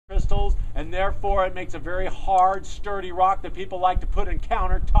and therefore it makes a very hard, sturdy rock that people like to put in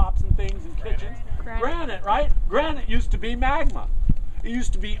countertops and things in kitchens. Granite, right? Granite used to be magma. It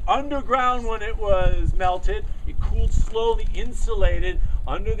used to be underground when it was melted. It cooled slowly, insulated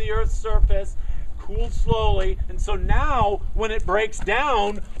under the Earth's surface, cooled slowly, and so now when it breaks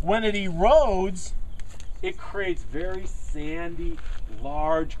down, when it erodes, it creates very sandy,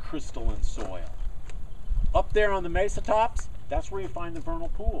 large crystalline soil. Up there on the mesa tops, that's where you find the vernal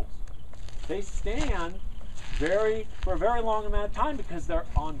pools. They stand for a very long amount of time because they're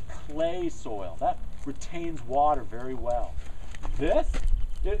on clay soil. That retains water very well. This,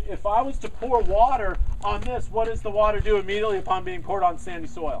 if I was to pour water on this, what does the water do immediately upon being poured on sandy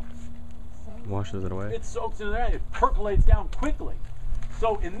soil? Washes it away. It soaks in there, it percolates down quickly.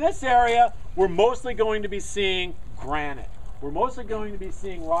 So in this area, we're mostly going to be seeing granite. We're mostly going to be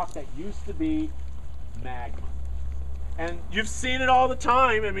seeing rock that used to be magma. And you've seen it all the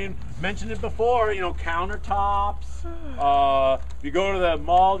time. I mean, mentioned it before, you know, countertops. You go to the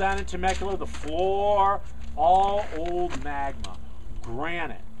mall down in Temecula, the floor, all old magma.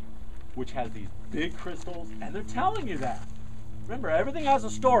 Granite, which has these big crystals, and they're telling you that. Remember, everything has a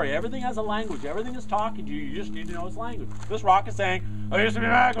story, everything has a language, everything is talking to you, you just need to know its language. This rock is saying, there used to be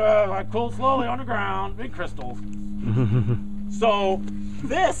magma, like cooled slowly underground, big crystals. So,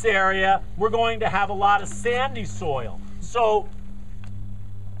 this area, we're going to have a lot of sandy soil. So,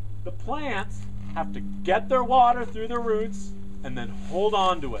 the plants have to get their water through their roots and then hold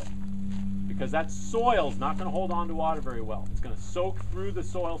on to it. Because that soil's not going to hold on to water very well. It's going to soak through the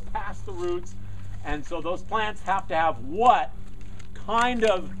soil past the roots. And so those plants have to have what kind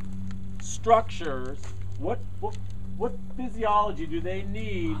of structures, what physiology do they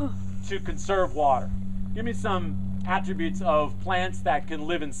need to conserve water? Give me some attributes of plants that can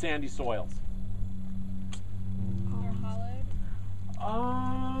live in sandy soils. Or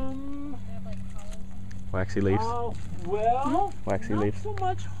hollowed? They have like hollows. Waxy leaves. Well, Waxy not leaves. so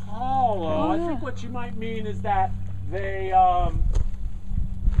much hollow. I think what you might mean is that they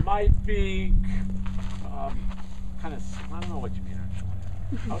might be kind of, I don't know what you mean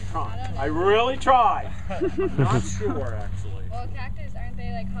actually. I was trying. I really tried. I'm not sure actually. Well, cactus, aren't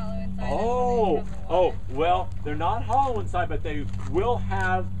they like hollow inside? Oh, well, they're not hollow inside, but they will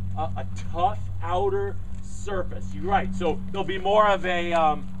have a tough outer surface. You're right. So they'll be more of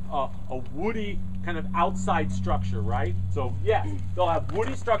a woody kind of outside structure, right? So yes, they'll have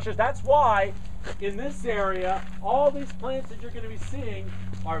woody structures. That's why in this area, all these plants that you're going to be seeing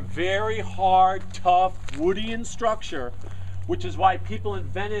are very hard, tough, woody in structure, which is why people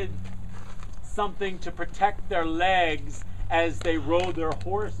invented something to protect their legs as they rode their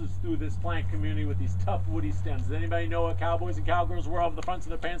horses through this plant community with these tough woody stems. Does anybody know what cowboys and cowgirls wear over the fronts of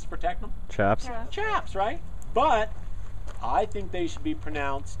their pants to protect them? Chaps. Chaps, right? But I think they should be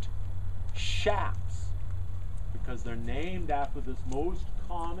pronounced shaps because they're named after this most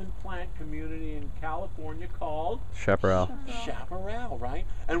common plant community in California called Chaparral. Chaparral, right?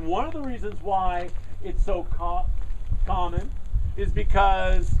 And one of the reasons why it's so common is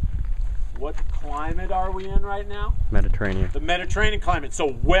because what climate are we in right now? Mediterranean. The Mediterranean climate.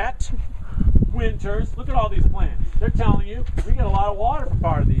 So wet winters. Look at all these plants. They're telling you we get a lot of water for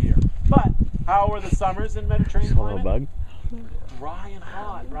part of the year. But how are the summers in Mediterranean climate? Bug. Dry and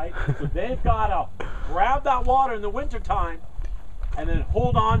hot, right? So they've got to grab that water in the wintertime and then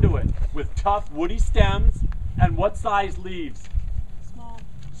hold on to it with tough woody stems and what size leaves?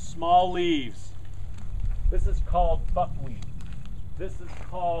 Small leaves. This is called buckwheat. This is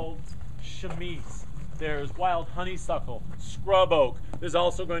called chamise. There's wild honeysuckle, scrub oak. There's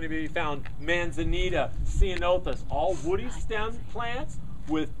also going to be found manzanita, ceanothus, all woody stem plants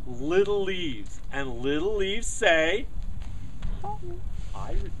with little leaves. And little leaves say,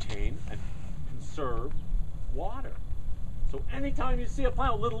 I retain and conserve water. So anytime you see a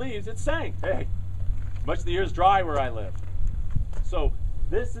plant with little leaves, it's saying, hey, much of the year is dry where I live. So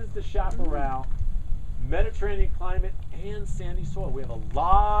this is the chaparral, Mediterranean climate and sandy soil. We have a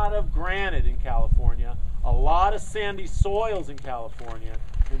lot of granite in California, a lot of sandy soils in California,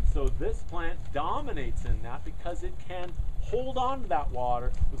 and so this plant dominates in that because it can hold on to that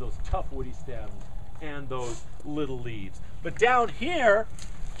water with those tough woody stems and those little leaves. But down here,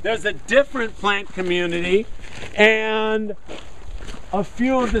 there's a different plant community and a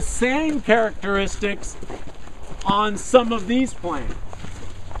few of the same characteristics on some of these plants.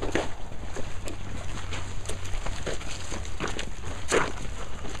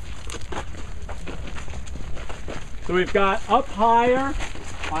 So we've got up higher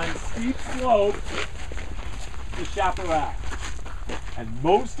on steep slopes the chaparral. And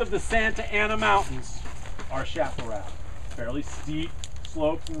most of the Santa Ana mountains are chaparral. Fairly steep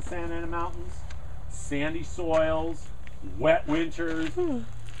slopes in the Santa Ana Mountains, sandy soils, wet winters,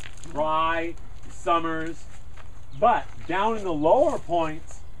 dry summers. But down in the lower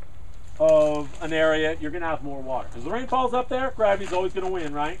points of an area, you're going to have more water. Because the rain falls up there, gravity's always going to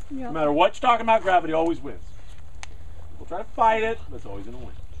win, right? Yep. No matter what you're talking about, gravity always wins. We'll try to fight it, but it's always going to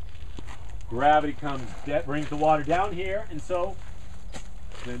win. Gravity comes, brings the water down here, and so,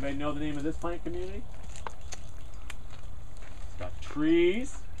 does anybody know the name of this plant community? It's got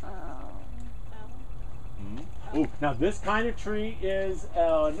trees. Oh, now this kind of tree is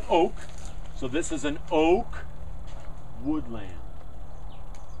an oak. So this is an oak woodland.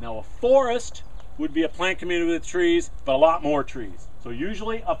 Now a forest would be a plant community with trees, but a lot more trees. So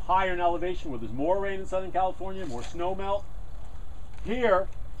usually up higher in elevation where there's more rain in Southern California, more snow melt. Here,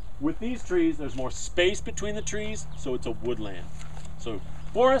 with these trees, there's more space between the trees, so it's a woodland. So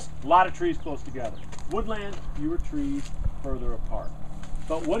forest, a lot of trees close together. Woodland, fewer trees further apart.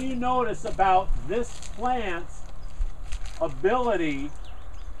 But what do you notice about this plant's ability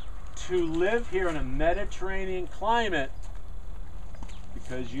to live here in a Mediterranean climate?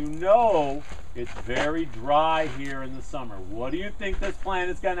 Because you know it's very dry here in the summer. What do you think this plant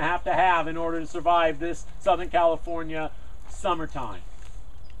is going to have in order to survive this Southern California summertime?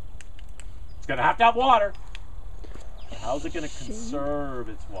 It's going to have water. How's it going to conserve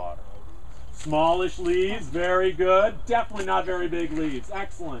its water? Smallish leaves, very good. Definitely not very big leaves.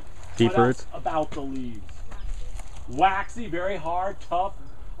 Excellent. Deep roots. What else about the leaves? Waxy, very hard, tough,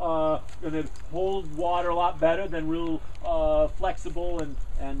 and it holds water a lot better than real flexible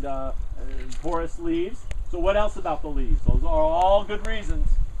and porous leaves. So what else about the leaves? Those are all good reasons.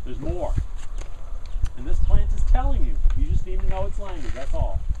 There's more. And this plant is telling you. You just need to know its language, that's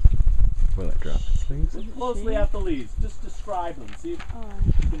all. Will it drop its leaves? Look closely at the leaves. Just describe them. See if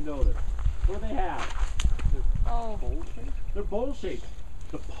you can notice. What do they have? They're bowl-shaped. They're bowl-shaped.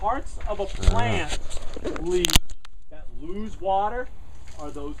 The parts of a plant leaf that lose water are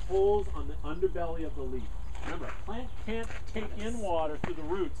those holes on the underbelly of the leaf. Remember, a plant can't take in water through the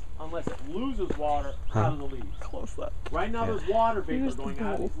roots unless it loses water out of the leaves. Close that. Right now there's water vapor going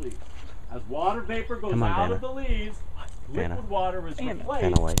out of these leaves. As water vapor goes out of the leaves, liquid water is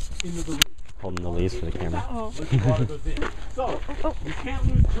replaced into the roots. Holding the leaves for the camera. Liquid water goes in. So, you can't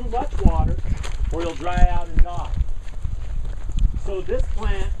lose too much water or you'll dry out and die. So this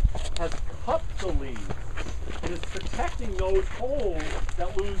plant has cupped the leaves and is protecting those holes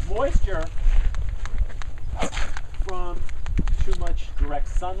that lose moisture from too much direct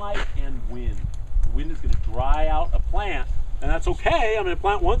sunlight and wind. The wind is going to dry out a plant, and that's okay. I mean, a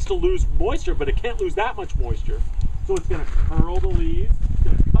plant wants to lose moisture, but it can't lose that much moisture. So it's going to curl the leaves, it's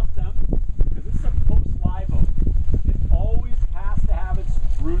going to cup them, because this is a post-live oak. It always has to have its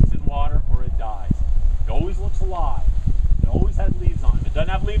roots in water or it dies. It always looks alive. It always has leaves on it. If it doesn't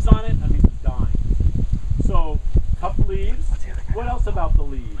have leaves on it, that means it's dying. So, cupped leaves. What else about the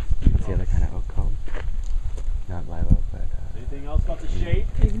leaves? What's the other kind of oak called? Not live oak, but... anything else about the shape?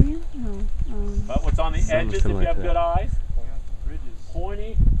 Pygmy? No. About what's on the edges if you similar have to good that. eyes?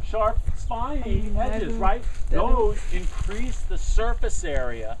 Pointy, sharp, spiny edges, right? Those increase the surface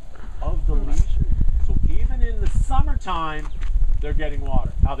area of the leaf. So even in the summertime, they're getting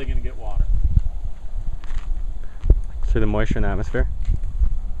water. How are they going to get water? Through the moisture in the atmosphere?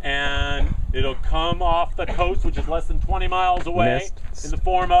 And it'll come off the coast, which is less than 20 miles away, Mist. in the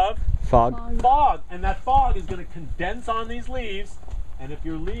form of Fog. fog. And that fog is going to condense on these leaves. And if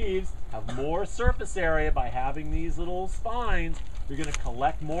your leaves have more surface area by having these little spines, you're going to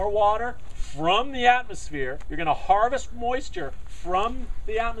collect more water from the atmosphere. You're going to harvest moisture from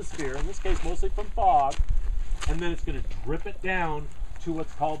the atmosphere, in this case mostly from fog, and then it's going to drip it down to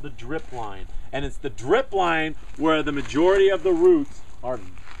what's called the drip line. And it's the drip line where the majority of the roots are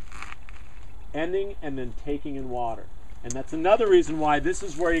ending and then taking in water. And that's another reason why this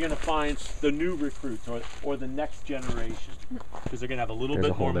is where you're going to find the new recruits or the next generation. Because they're going to have a little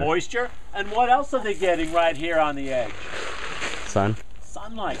bit more moisture. And what else are they getting right here on the edge? Sun.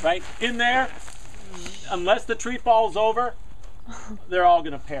 Sunlight, right? In there, unless the tree falls over, they're all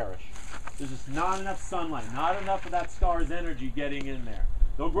going to perish. There's just not enough sunlight, not enough of that scar's energy getting in there.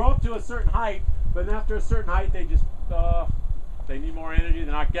 They'll grow up to a certain height, but then after a certain height, they just, they need more energy,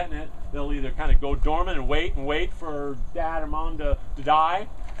 they're not getting it. They'll either kind of go dormant and wait for dad or mom to die,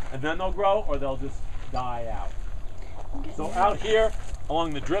 and then they'll grow, or they'll just die out. So out here,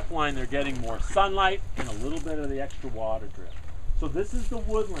 along the drip line, they're getting more sunlight and a little bit of the extra water drip. So this is the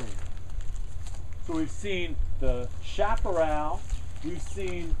woodland. So we've seen the chaparral, we've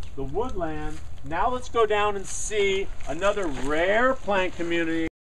seen the woodland. Now let's go down and see another rare plant community